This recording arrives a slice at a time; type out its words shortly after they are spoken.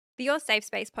The Your Safe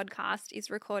Space podcast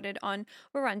is recorded on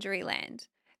Wurundjeri land.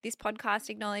 This podcast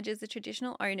acknowledges the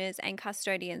traditional owners and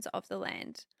custodians of the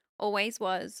land. Always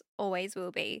was, always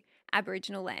will be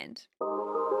Aboriginal land.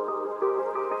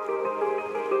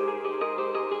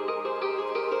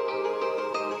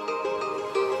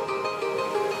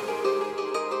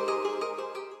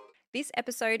 This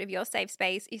episode of Your Safe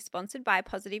Space is sponsored by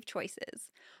Positive Choices.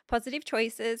 Positive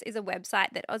Choices is a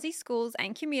website that Aussie schools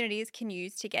and communities can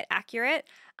use to get accurate,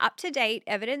 up-to-date,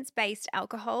 evidence-based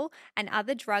alcohol and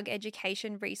other drug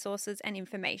education resources and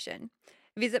information.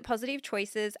 Visit Positive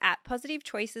Choices at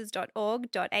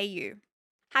positivechoices.org.au.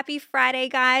 Happy Friday,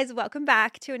 guys. Welcome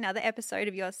back to another episode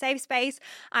of Your Safe Space.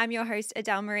 I'm your host,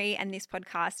 Adele Marie, and this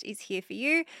podcast is here for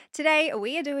you. Today,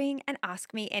 we are doing an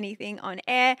Ask Me Anything on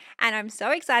air, and I'm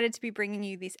so excited to be bringing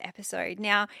you this episode.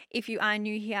 Now, if you are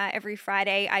new here, every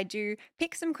Friday, I do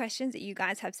pick some questions that you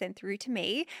guys have sent through to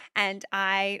me, and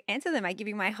I answer them. I give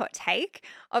you my hot take.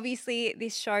 Obviously,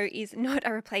 this show is not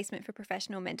a replacement for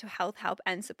professional mental health help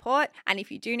and support, and if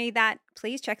you do need that,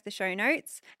 please check the show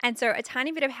notes. And so a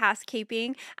tiny bit of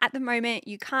housekeeping. At the moment,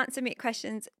 you can't submit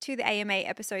questions to the AMA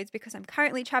episodes because I'm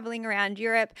currently traveling around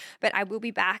Europe, but I will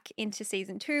be back into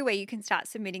season 2 where you can start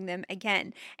submitting them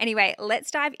again. Anyway,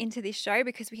 let's dive into this show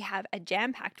because we have a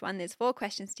jam-packed one. There's 4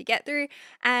 questions to get through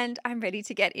and I'm ready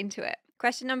to get into it.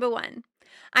 Question number 1.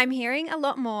 I'm hearing a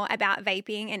lot more about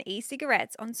vaping and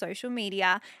e-cigarettes on social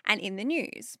media and in the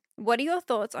news. What are your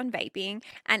thoughts on vaping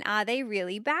and are they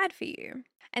really bad for you?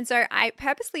 And so I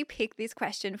purposely picked this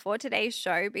question for today's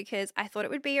show because I thought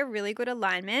it would be a really good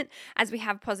alignment as we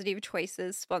have Positive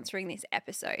Choices sponsoring this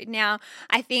episode. Now,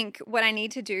 I think what I need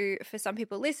to do for some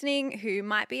people listening who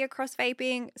might be across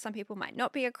vaping, some people might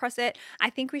not be across it, I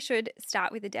think we should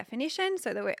start with a definition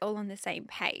so that we're all on the same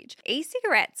page.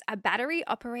 E-cigarettes are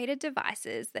battery-operated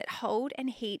devices that hold and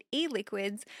heat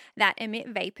e-liquids that emit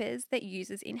vapors that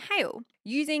users inhale.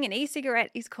 Using an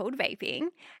e-cigarette is called vaping,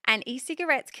 and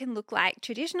e-cigarettes can look like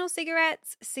traditional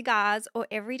cigarettes, cigars, or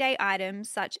everyday items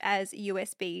such as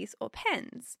USBs or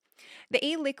pens. The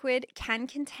e-liquid can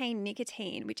contain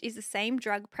nicotine, which is the same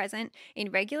drug present in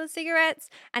regular cigarettes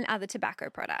and other tobacco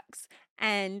products.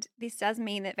 And this does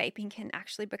mean that vaping can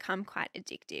actually become quite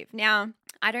addictive. Now,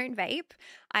 I don't vape.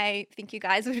 I think you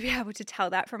guys would be able to tell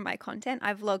that from my content.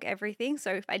 I vlog everything,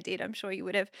 so if I did, I'm sure you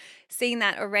would have seen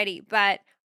that already. But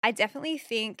I definitely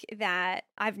think that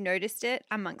I've noticed it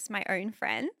amongst my own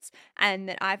friends and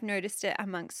that I've noticed it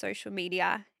amongst social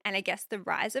media and I guess the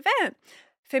rise of it.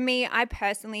 For me, I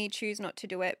personally choose not to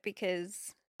do it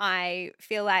because I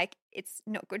feel like it's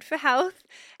not good for health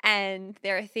and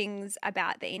there are things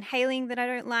about the inhaling that I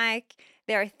don't like.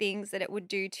 There are things that it would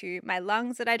do to my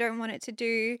lungs that I don't want it to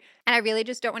do. And I really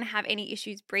just don't want to have any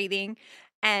issues breathing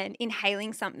and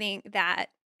inhaling something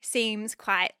that seems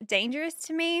quite dangerous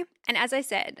to me. And as I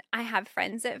said, I have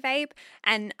friends that vape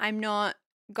and I'm not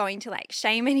going to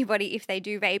shame anybody if they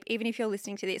do vape. Even if you're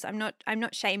listening to this, I'm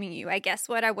not shaming you. I guess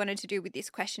what I wanted to do with this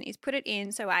question is put it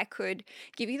in so I could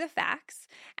give you the facts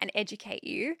and educate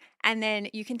you, and then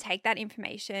you can take that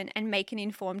information and make an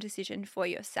informed decision for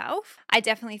yourself. I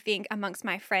definitely think amongst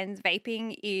my friends,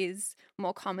 vaping is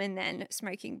more common than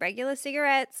smoking regular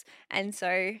cigarettes, and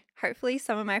so hopefully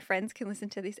some of my friends can listen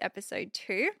to this episode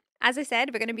too. As I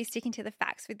said, we're going to be sticking to the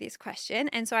facts with this question.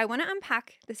 And so I want to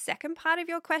unpack the second part of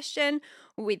your question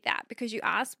with that because you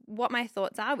asked what my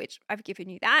thoughts are, which I've given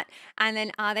you that. And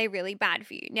then are they really bad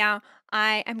for you? Now,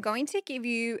 I am going to give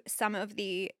you some of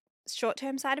the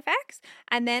short-term side effects,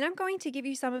 and then I'm going to give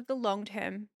you some of the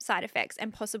long-term side effects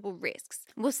and possible risks.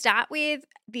 We'll start with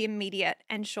the immediate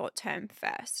and short-term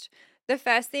first. The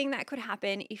first thing that could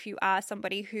happen if you are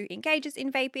somebody who engages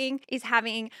in vaping is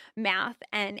having mouth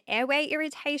and airway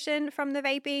irritation from the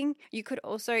vaping. You could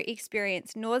also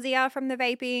experience nausea from the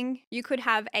vaping. You could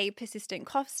have a persistent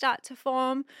cough start to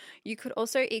form. You could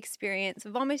also experience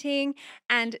vomiting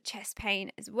and chest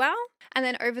pain as well. And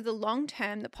then over the long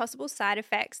term, the possible side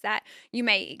effects that you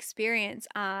may experience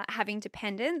are having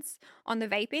dependence on the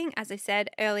vaping. As I said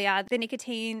earlier, the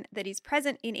nicotine that is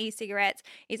present in e-cigarettes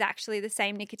is actually the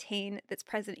same nicotine that's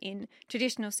present in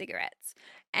traditional cigarettes,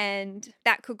 and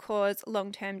that could cause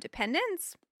long-term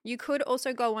dependence. You could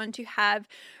also go on to have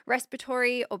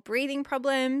respiratory or breathing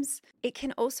problems. It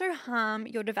can also harm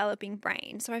your developing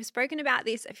brain. So I've spoken about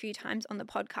this a few times on the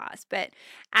podcast, but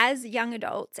as young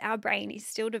adults, our brain is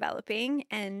still developing.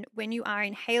 And when you are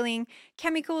inhaling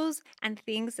chemicals and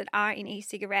things that are in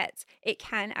e-cigarettes, it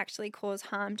can actually cause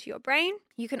harm to your brain.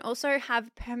 You can also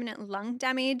have permanent lung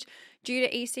damage due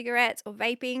to e-cigarettes or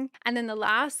vaping. And then the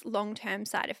last long-term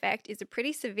side effect is a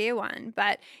pretty severe one,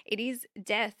 but it is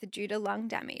death due to lung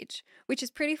damage, which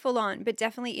is pretty full on, but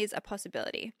definitely is a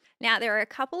possibility. Now, there are a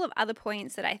couple of other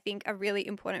points that I think are really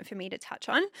important for me to touch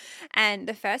on. And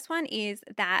the first one is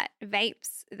that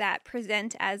vapes that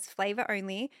present as flavor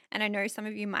only, and I know some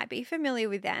of you might be familiar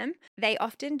with them, they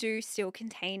often do still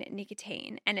contain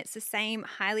nicotine. And it's the same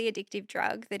highly addictive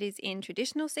drug that is in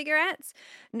traditional cigarettes.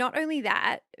 Not only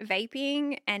that,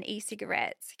 vaping and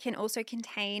e-cigarettes can also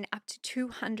contain up to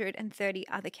 230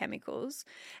 other chemicals.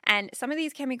 And some of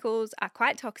these chemicals are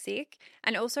quite toxic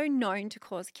and also known to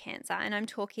cause cancer. And I'm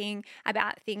talking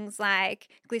about things like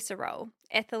glycerol,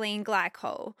 ethylene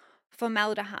glycol,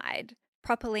 formaldehyde,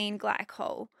 propylene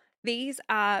glycol. These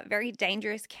are very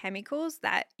dangerous chemicals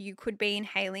that you could be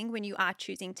inhaling when you are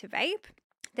choosing to vape.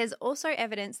 There's also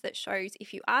evidence that shows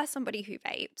if you are somebody who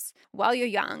vapes while you're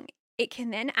young, it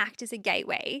can then act as a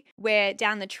gateway where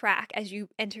down the track, as you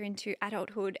enter into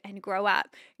adulthood and grow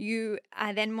up, you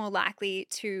are then more likely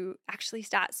to actually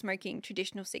start smoking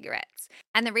traditional cigarettes.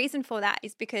 And the reason for that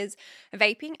is because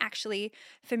vaping actually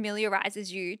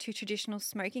familiarizes you to traditional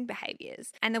smoking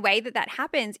behaviors. And the way that that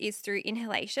happens is through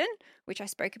inhalation, which I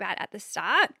spoke about at the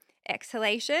start,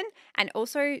 exhalation, and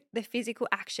also the physical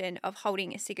action of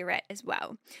holding a cigarette as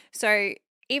well. So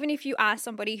even if you are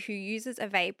somebody who uses a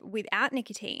vape without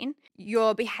nicotine,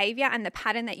 your behavior and the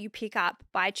pattern that you pick up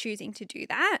by choosing to do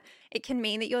that, it can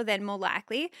mean that you're then more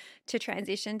likely to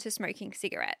transition to smoking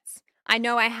cigarettes. I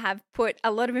know I have put a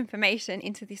lot of information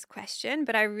into this question,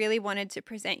 but I really wanted to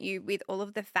present you with all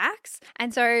of the facts.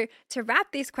 And so to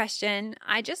wrap this question,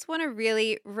 I just want to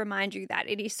really remind you that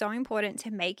it is so important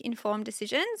to make informed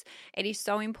decisions. It is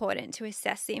so important to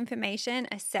assess the information,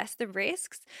 assess the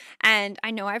risks. And I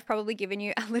know I've probably given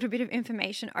you a little bit of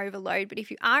information overload, but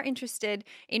if you are interested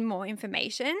in more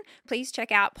information, please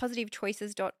check out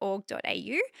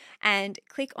positivechoices.org.au and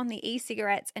click on the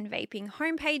e-cigarettes and vaping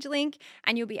homepage link,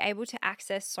 and you'll be able to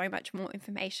access so much more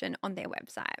information on their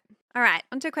website. All right,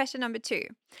 on to question number 2.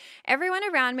 Everyone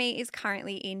around me is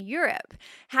currently in Europe.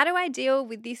 How do I deal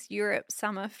with this Europe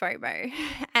summer FOMO?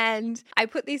 And I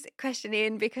put this question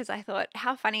in because I thought,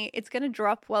 how funny, it's going to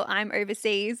drop while I'm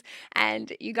overseas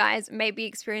and you guys may be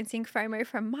experiencing FOMO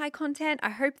from my content. I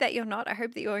hope that you're not. I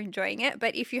hope that you're enjoying it.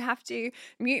 But if you have to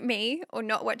mute me or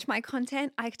not watch my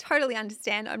content, I totally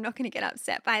understand. I'm not going to get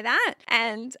upset by that.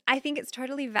 And I think it's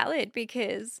totally valid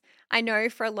because I know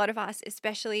for a lot of us,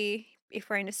 especially if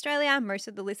we're in Australia, most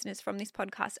of the listeners from this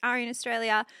podcast are in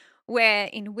Australia. We're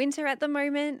in winter at the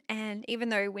moment, and even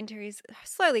though winter is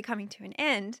slowly coming to an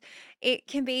end, it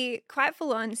can be quite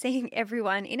full on seeing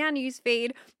everyone in our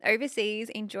newsfeed overseas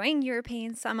enjoying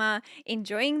European summer,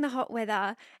 enjoying the hot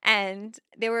weather. And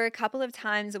there were a couple of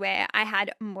times where I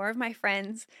had more of my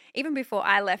friends, even before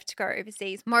I left to go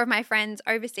overseas, more of my friends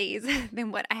overseas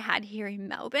than what I had here in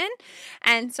Melbourne.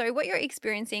 And so what you're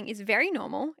experiencing is very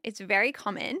normal, it's very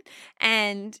common,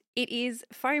 and it is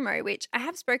FOMO, which I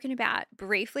have spoken about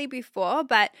briefly before,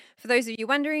 but for those of you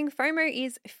wondering, FOMO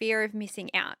is fear of missing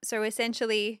out. So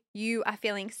essentially, you are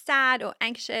feeling sad or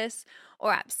anxious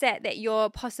or upset that you're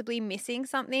possibly missing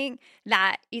something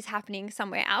that is happening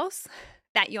somewhere else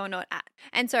that you're not at.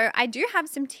 And so I do have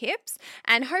some tips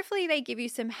and hopefully they give you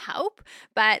some help.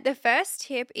 But the first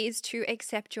tip is to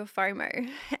accept your FOMO.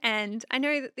 And I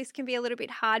know that this can be a little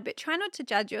bit hard, but try not to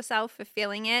judge yourself for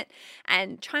feeling it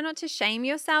and try not to shame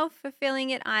yourself for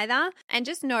feeling it either. And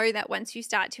just know that once you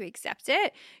start to accept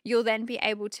it, you'll then be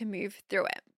able to move through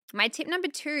it. My tip number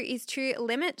 2 is to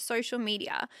limit social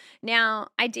media. Now,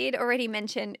 I did already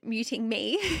mention muting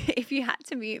me if you had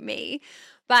to mute me,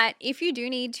 but if you do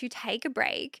need to take a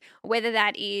break, whether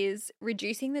that is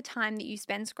reducing the time that you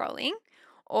spend scrolling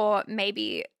or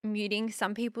maybe muting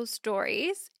some people's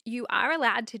stories, you are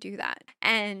allowed to do that.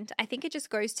 And I think it just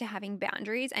goes to having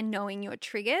boundaries and knowing your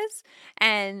triggers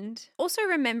and also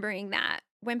remembering that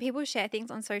when people share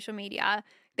things on social media,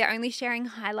 they're only sharing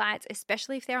highlights,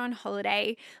 especially if they're on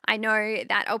holiday. I know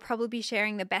that I'll probably be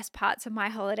sharing the best parts of my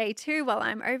holiday too while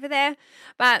I'm over there.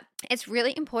 But it's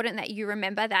really important that you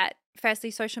remember that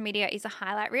firstly, social media is a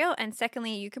highlight reel. And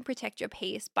secondly, you can protect your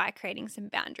peace by creating some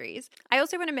boundaries. I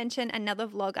also want to mention another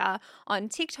vlogger on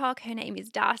TikTok. Her name is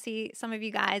Darcy. Some of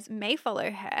you guys may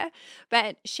follow her,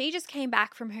 but she just came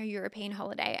back from her European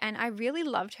holiday. And I really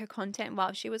loved her content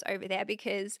while she was over there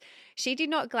because she did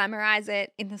not glamorize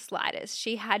it in the slightest.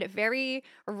 She had very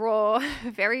raw,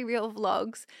 very real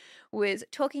vlogs was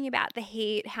talking about the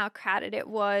heat, how crowded it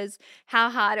was, how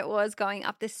hard it was going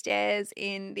up the stairs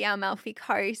in the Amalfi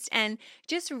Coast, and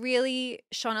just really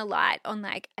shone a light on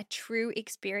like a true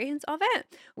experience of it,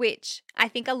 which I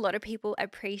think a lot of people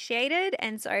appreciated.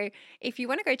 And so if you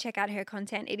want to go check out her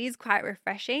content, it is quite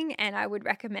refreshing and I would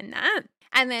recommend that.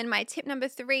 And then my tip number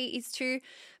 3 is to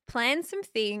plan some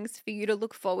things for you to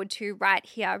look forward to right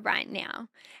here, right now,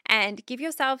 and give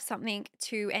yourself something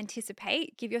to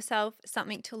anticipate, give yourself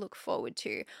something to look forward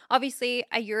to. Obviously,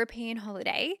 a European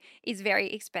holiday is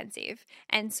very expensive,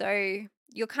 and so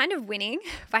you're kind of winning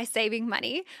by saving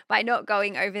money by not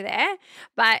going over there,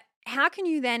 but how can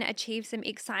you then achieve some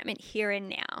excitement here and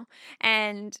now?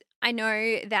 And I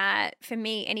know that for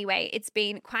me anyway, it's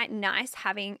been quite nice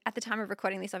having, at the time of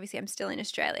recording this, obviously I'm still in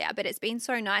Australia, but it's been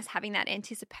so nice having that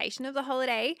anticipation of the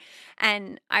holiday.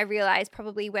 And I realize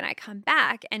probably when I come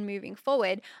back and moving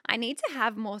forward, I need to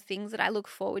have more things that I look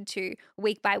forward to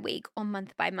week by week or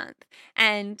month by month.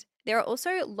 And there are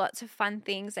also lots of fun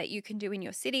things that you can do in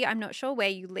your city. I'm not sure where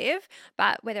you live,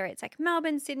 but whether it's like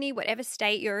Melbourne, Sydney, whatever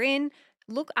state you're in,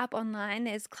 look up online.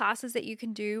 There's classes that you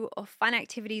can do or fun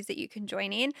activities that you can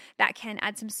join in that can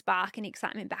add some spark and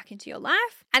excitement back into your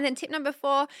life. And then tip number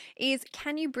 4 is,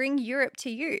 can you bring Europe to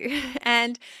you?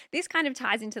 And this kind of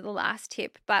ties into the last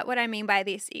tip, but what I mean by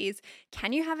this is,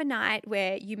 can you have a night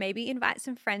where you maybe invite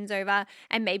some friends over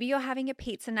and maybe you're having a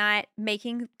pizza night,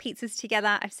 making pizzas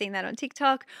together. I've seen that on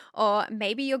TikTok. Or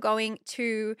maybe you're going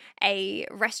to a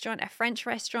restaurant, a French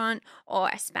restaurant or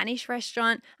a Spanish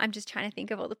restaurant. I'm just trying to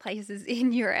think of all the places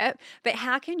in Europe, but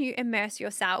how can you immerse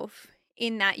yourself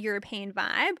in that European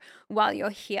vibe while you're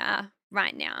here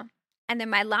right now? And then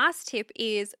my last tip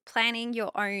is planning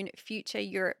your own future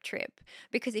Europe trip.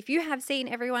 Because if you have seen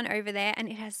everyone over there and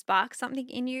it has sparked something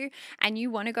in you and you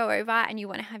want to go over and you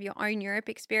want to have your own Europe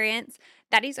experience,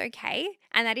 that is okay.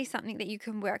 And that is something that you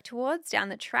can work towards down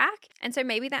the track. And so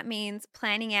maybe that means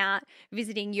planning out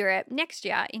visiting Europe next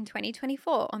year in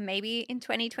 2024 or maybe in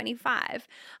 2025.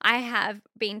 I have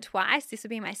been twice. This will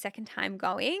be my second time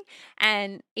going.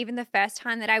 And even the first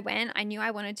time that I went, I knew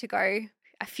I wanted to go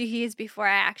a few years before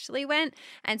I actually went.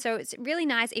 And so it's really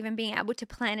nice even being able to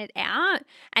plan it out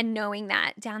and knowing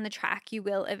that down the track you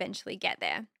will eventually get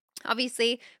there.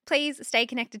 Obviously, please stay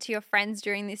connected to your friends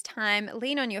during this time,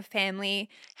 lean on your family,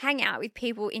 hang out with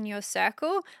people in your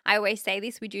circle. I always say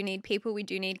this, we do need people, we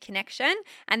do need connection,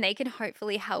 and they can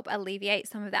hopefully help alleviate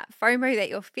some of that FOMO that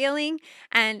you're feeling.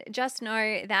 And just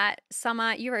know that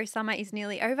Euro summer is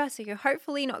nearly over, so you're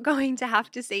hopefully not going to have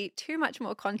to see too much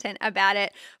more content about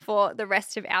it for the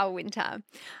rest of our winter.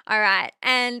 All right,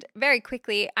 and very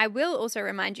quickly, I will also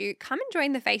remind you, come and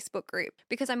join the Facebook group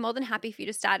because I'm more than happy for you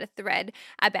to start a thread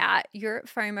about Europe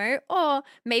FOMO, or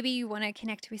maybe you want to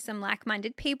connect with some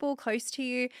like-minded people close to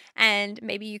you and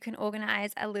maybe you can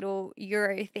organize a little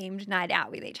Euro-themed night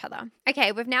out with each other.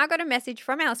 Okay, we've now got a message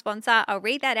from our sponsor. I'll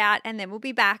read that out and then we'll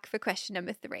be back for question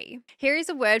number 3. Here is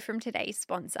a word from today's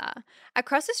sponsor.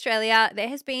 Across Australia, there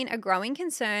has been a growing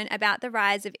concern about the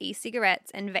rise of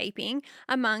e-cigarettes and vaping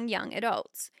among young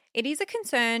adults. It is a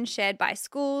concern shared by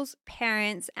schools,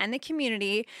 parents, and the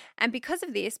community, and because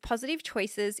of this, Positive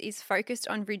Choices is focused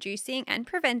on reducing and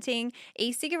preventing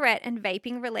e-cigarette and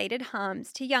vaping-related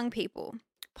harms to young people.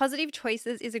 Positive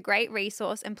Choices is a great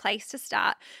resource and place to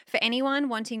start for anyone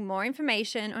wanting more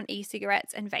information on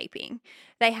e-cigarettes and vaping.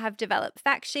 They have developed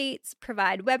fact sheets,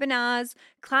 provide webinars,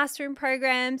 classroom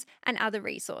programs, and other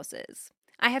resources.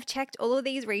 I have checked all of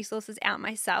these resources out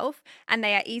myself, and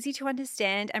they are easy to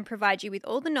understand and provide you with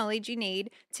all the knowledge you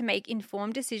need to make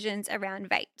informed decisions around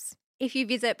vapes. If you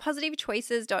visit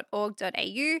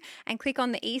positivechoices.org.au and click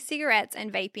on the e-cigarettes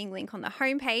and vaping link on the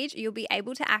homepage, you'll be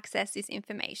able to access this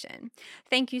information.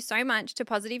 Thank you so much to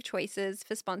Positive Choices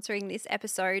for sponsoring this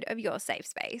episode of Your Safe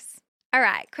Space. All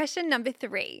right, question number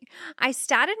 3. I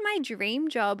started my dream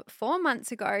job 4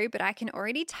 months ago, but I can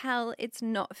already tell it's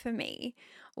not for me.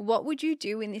 What would you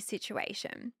do in this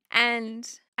situation? And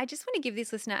I just want to give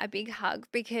this listener a big hug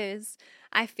because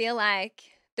I feel like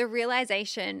the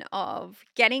realization of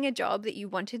getting a job that you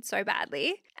wanted so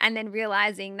badly and then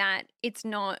realizing that it's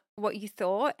not what you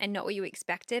thought and not what you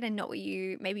expected and not what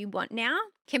you maybe want now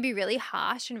can be really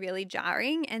harsh and really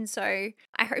jarring. And so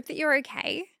I hope that you're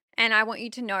okay. And I want you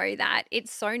to know that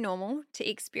it's so normal to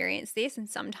experience this, and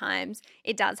sometimes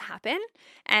it does happen.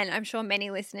 And I'm sure many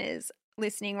listeners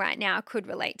listening right now could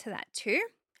relate to that too.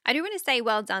 I do want to say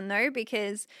well done though,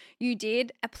 because you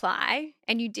did apply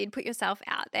and you did put yourself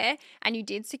out there and you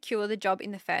did secure the job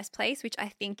in the first place, which I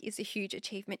think is a huge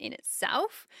achievement in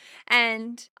itself.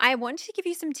 And I want to give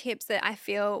you some tips that I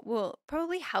feel will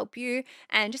probably help you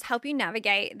and just help you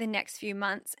navigate the next few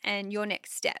months and your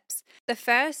next steps. The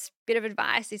first bit of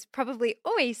advice is probably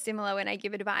always similar when I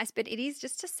give advice, but it is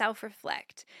just to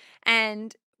self-reflect.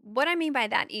 And what I mean by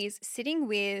that is sitting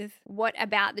with what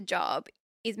about the job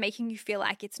is making you feel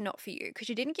like it's not for you, because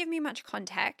you didn't give me much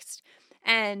context.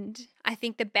 And I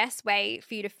think the best way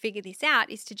for you to figure this out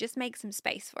is to just make some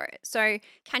space for it. So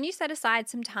can you set aside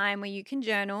some time where you can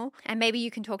journal, and maybe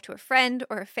you can talk to a friend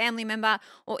or a family member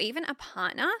or even a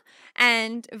partner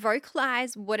and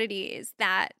vocalize what it is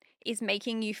that is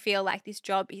making you feel like this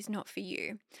job is not for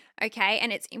you. Okay.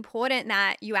 And it's important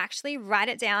that you actually write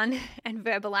it down and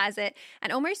verbalize it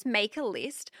and almost make a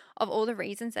list of all the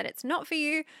reasons that it's not for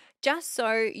you, just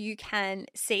so you can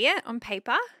see it on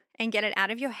paper and get it out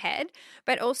of your head,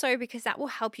 but also because that will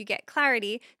help you get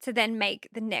clarity to then make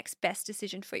the next best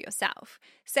decision for yourself.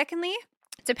 Secondly,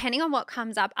 depending on what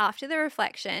comes up after the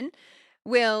reflection,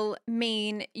 will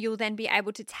mean you'll then be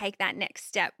able to take that next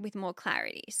step with more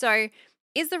clarity. So,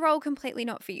 is the role completely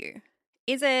not for you?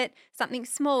 Is it something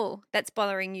small that's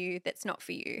bothering you that's not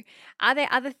for you? Are there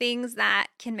other things that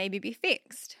can maybe be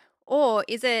fixed? Or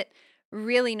is it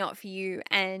really not for you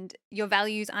and your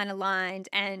values aren't aligned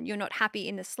and you're not happy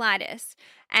in the slightest?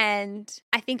 And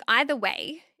I think either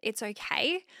way, it's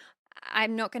okay.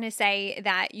 I'm not going to say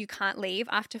that you can't leave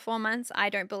after 4 months. I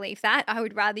don't believe that. I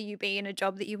would rather you be in a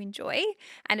job that you enjoy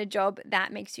and a job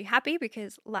that makes you happy,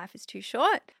 because life is too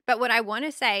short. But what I want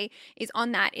to say is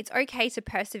on that, it's okay to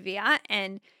persevere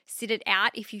and sit it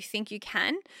out if you think you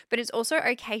can, but it's also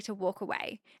okay to walk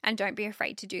away, and don't be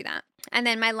afraid to do that. And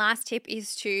then my last tip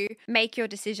is to make your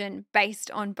decision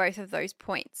based on both of those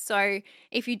points. So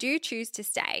if you do choose to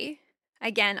stay,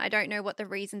 again, I don't know what the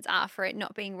reasons are for it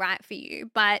not being right for you,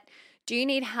 but do you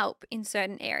need help in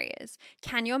certain areas?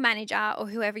 Can your manager or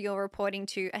whoever you're reporting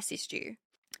to assist you?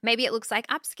 Maybe it looks like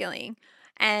upskilling,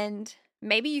 and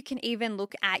maybe you can even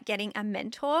look at getting a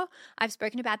mentor. I've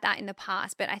spoken about that in the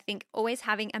past, but I think always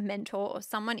having a mentor or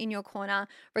someone in your corner,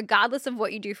 regardless of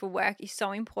what you do for work, is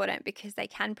so important, because they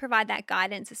can provide that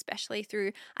guidance, especially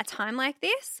through a time like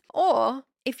this. Or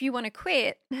if you want to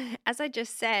quit, as I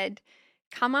just said,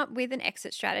 come up with an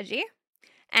exit strategy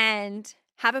and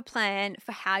have a plan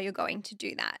for how you're going to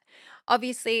do that.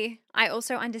 Obviously, I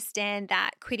also understand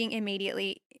that quitting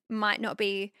immediately might not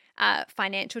be a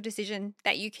financial decision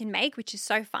that you can make, which is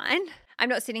so fine. I'm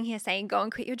not sitting here saying go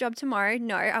and quit your job tomorrow.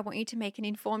 No, I want you to make an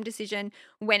informed decision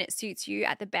when it suits you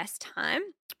at the best time.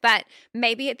 But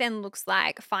maybe it then looks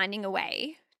like finding a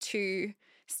way to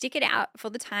stick it out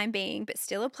for the time being, but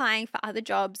still applying for other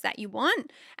jobs that you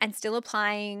want and still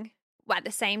applying at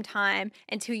the same time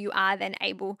until you are then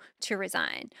able to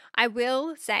resign. I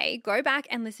will say, go back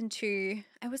and listen to,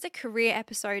 it was a career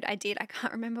episode I did. I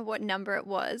can't remember what number it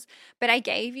was, but I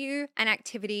gave you an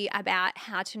activity about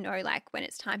how to know like when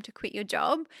it's time to quit your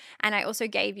job. And I also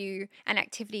gave you an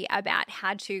activity about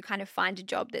how to kind of find a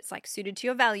job that's like suited to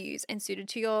your values and suited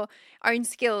to your own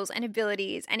skills and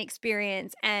abilities and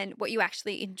experience and what you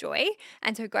actually enjoy.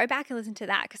 And so go back and listen to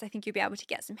that, because I think you'll be able to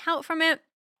get some help from it.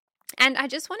 And I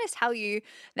just want to tell you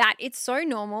that it's so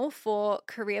normal for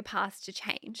career paths to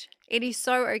change. It is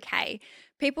so okay.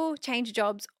 People change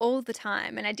jobs all the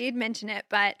time. And I did mention it,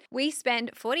 but we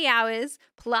spend 40 hours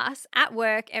plus at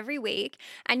work every week,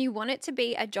 and you want it to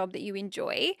be a job that you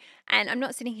enjoy. And I'm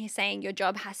not sitting here saying your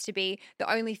job has to be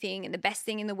the only thing and the best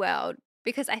thing in the world,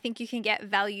 because I think you can get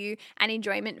value and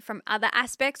enjoyment from other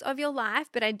aspects of your life.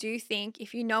 But I do think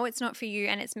if you know it's not for you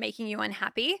and it's making you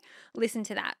unhappy, listen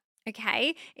to that.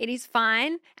 Okay, it is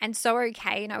fine and so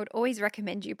okay. And I would always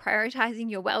recommend you prioritizing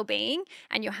your well-being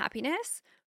and your happiness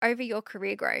over your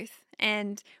career growth.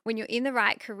 And when you're in the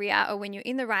right career, or when you're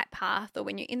in the right path, or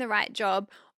when you're in the right job,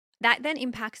 that then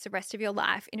impacts the rest of your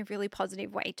life in a really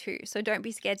positive way too. So don't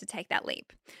be scared to take that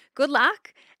leap. Good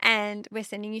luck, and we're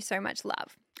sending you so much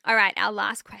love. All right, our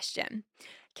last question.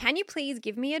 Can you please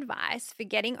give me advice for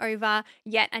getting over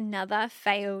yet another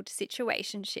failed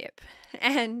situationship?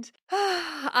 And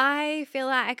I feel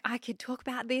like I could talk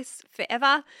about this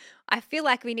forever. I feel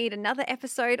like we need another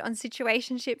episode on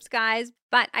situationships, guys,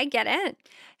 but I get it.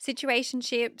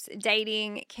 Situationships,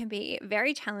 dating can be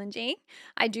very challenging.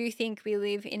 I do think we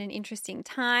live in an interesting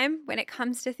time when it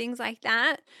comes to things like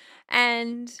that.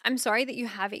 And I'm sorry that you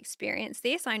have experienced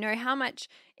this. I know how much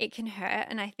it can hurt,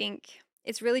 and I think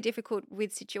it's really difficult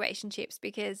with situationships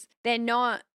because they're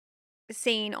not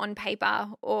seen on paper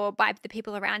or by the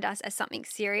people around us as something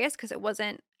serious because it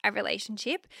wasn't a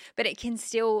relationship, but it can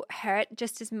still hurt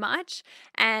just as much.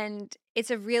 And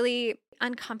it's a really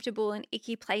uncomfortable and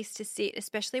icky place to sit,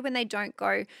 especially when they don't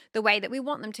go the way that we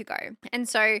want them to go. And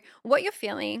so what you're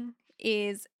feeling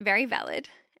is very valid,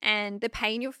 and the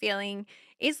pain you're feeling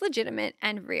is legitimate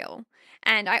and real.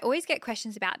 And I always get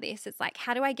questions about this. It's like,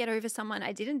 how do I get over someone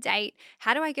I didn't date?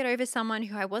 How do I get over someone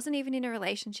who I wasn't even in a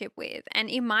relationship with? And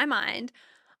in my mind,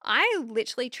 I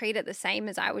literally treat it the same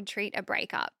as I would treat a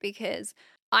breakup, because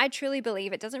I truly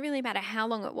believe it doesn't really matter how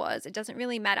long it was. It doesn't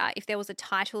really matter if there was a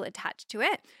title attached to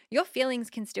it. Your feelings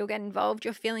can still get involved.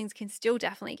 Your feelings can still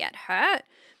definitely get hurt.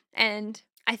 And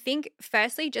I think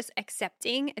firstly, just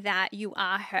accepting that you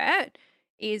are hurt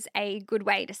is a good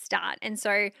way to start. And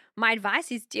so my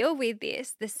advice is deal with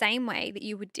this the same way that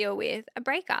you would deal with a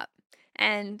breakup.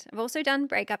 And I've also done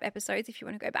breakup episodes if you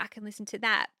want to go back and listen to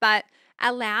that. But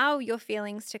allow your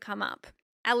feelings to come up.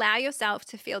 Allow yourself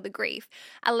to feel the grief.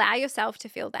 Allow yourself to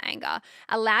feel the anger.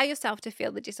 Allow yourself to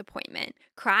feel the disappointment.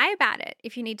 Cry about it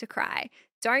if you need to cry.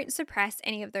 Don't suppress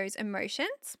any of those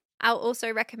emotions. I'll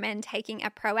also recommend taking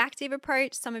a proactive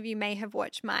approach. Some of you may have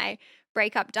watched my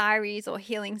breakup diaries or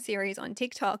healing series on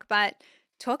TikTok, but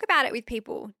talk about it with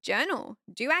people. Journal.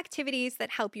 Do activities that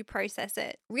help you process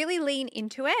it. Really lean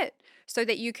into it so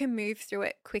that you can move through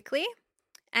it quickly.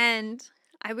 And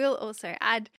I will also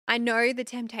add, I know the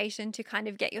temptation to kind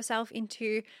of get yourself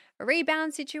into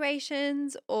rebound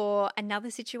situations or another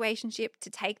situationship to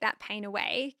take that pain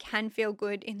away can feel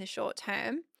good in the short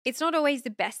term. It's not always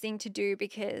the best thing to do,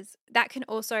 because that can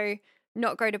also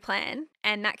not go to plan.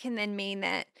 And that can then mean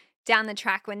that down the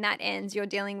track, when that ends, you're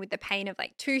dealing with the pain of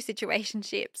like 2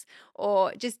 situationships,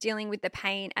 or just dealing with the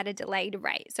pain at a delayed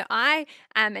rate. So I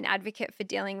am an advocate for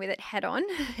dealing with it head on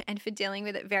and for dealing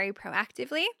with it very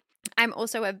proactively. I'm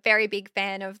also a very big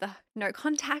fan of the no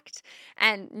contact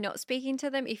and not speaking to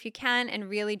them if you can, and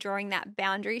really drawing that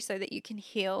boundary so that you can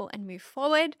heal and move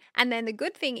forward. And then the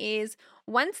good thing is,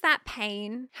 once that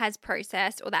pain has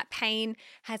processed, or that pain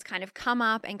has kind of come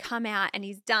up and come out and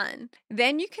is done,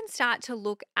 then you can start to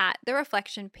look at the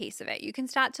reflection piece of it. You can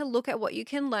start to look at what you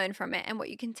can learn from it and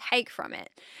what you can take from it.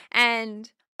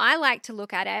 And I like to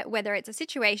look at it, whether it's a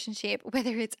situationship,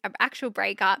 whether it's an actual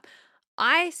breakup,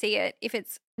 I see it, if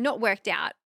it's not worked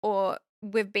out, or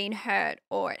we've been hurt,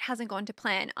 or it hasn't gone to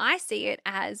plan, I see it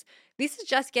as, this is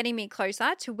just getting me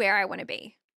closer to where I want to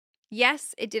be.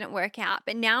 Yes, it didn't work out,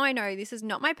 but now I know this is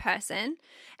not my person.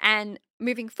 And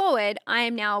moving forward, I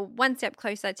am now one step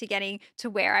closer to getting to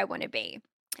where I want to be.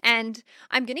 And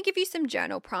I'm going to give you some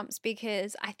journal prompts,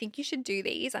 because I think you should do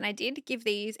these. And I did give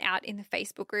these out in the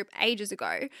Facebook group ages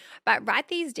ago, but write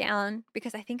these down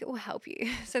because I think it will help you.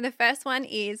 So the first one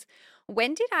is,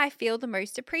 when did I feel the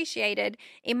most appreciated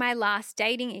in my last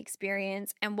dating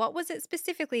experience, and what was it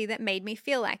specifically that made me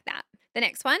feel like that? The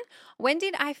next one, when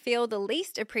did I feel the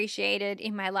least appreciated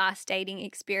in my last dating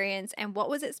experience, and what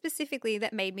was it specifically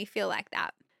that made me feel like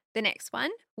that? The next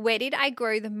one, where did I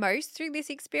grow the most through this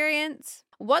experience?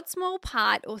 What small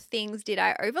part or things did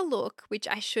I overlook which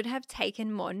I should have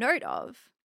taken more note of?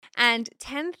 And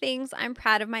 10 things I'm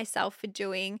proud of myself for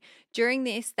doing during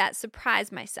this that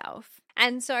surprised myself.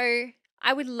 And so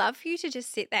I would love for you to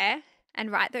just sit there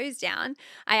and write those down.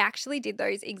 I actually did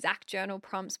those exact journal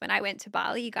prompts when I went to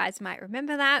Bali. You guys might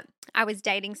remember that. I was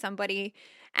dating somebody,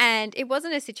 and it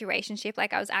wasn't a situationship.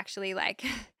 Like, I was actually like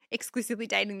exclusively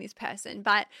dating this person,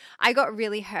 but I got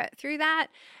really hurt through that.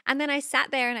 And then I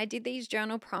sat there and I did these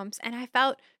journal prompts, and I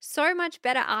felt so much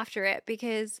better after it,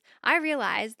 because I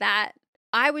realized that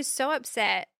I was so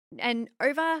upset and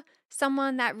over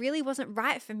someone that really wasn't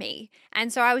right for me.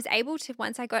 And so I was able to,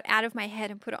 once I got out of my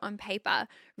head and put it on paper,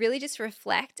 really just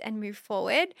reflect and move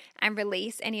forward and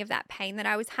release any of that pain that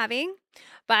I was having.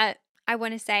 But I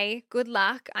want to say good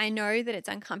luck. I know that it's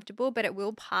uncomfortable, but it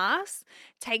will pass.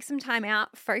 Take some time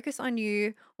out, focus on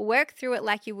you, work through it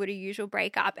like you would a usual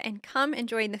breakup, and come and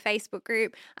join the Facebook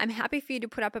group. I'm happy for you to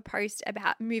put up a post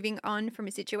about moving on from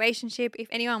a situationship. If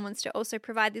anyone wants to also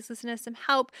provide this listener some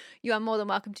help, you are more than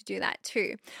welcome to do that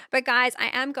too. But guys, I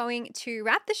am going to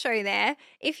wrap the show there.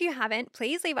 If you haven't,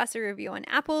 please leave us a review on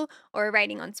Apple or a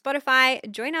rating on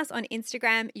Spotify. Join us on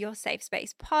Instagram, Your Safe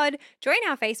Space Pod. Join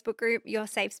our Facebook group, Your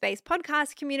Safe Space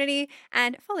Podcast community,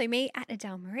 and follow me at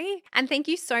Adele Marie. And thank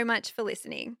you so much for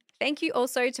listening. Thank you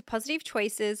also to Positive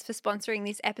Choices for sponsoring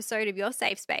this episode of Your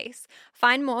Safe Space.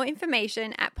 Find more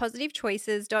information at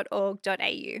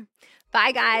positivechoices.org.au.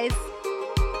 Bye, guys.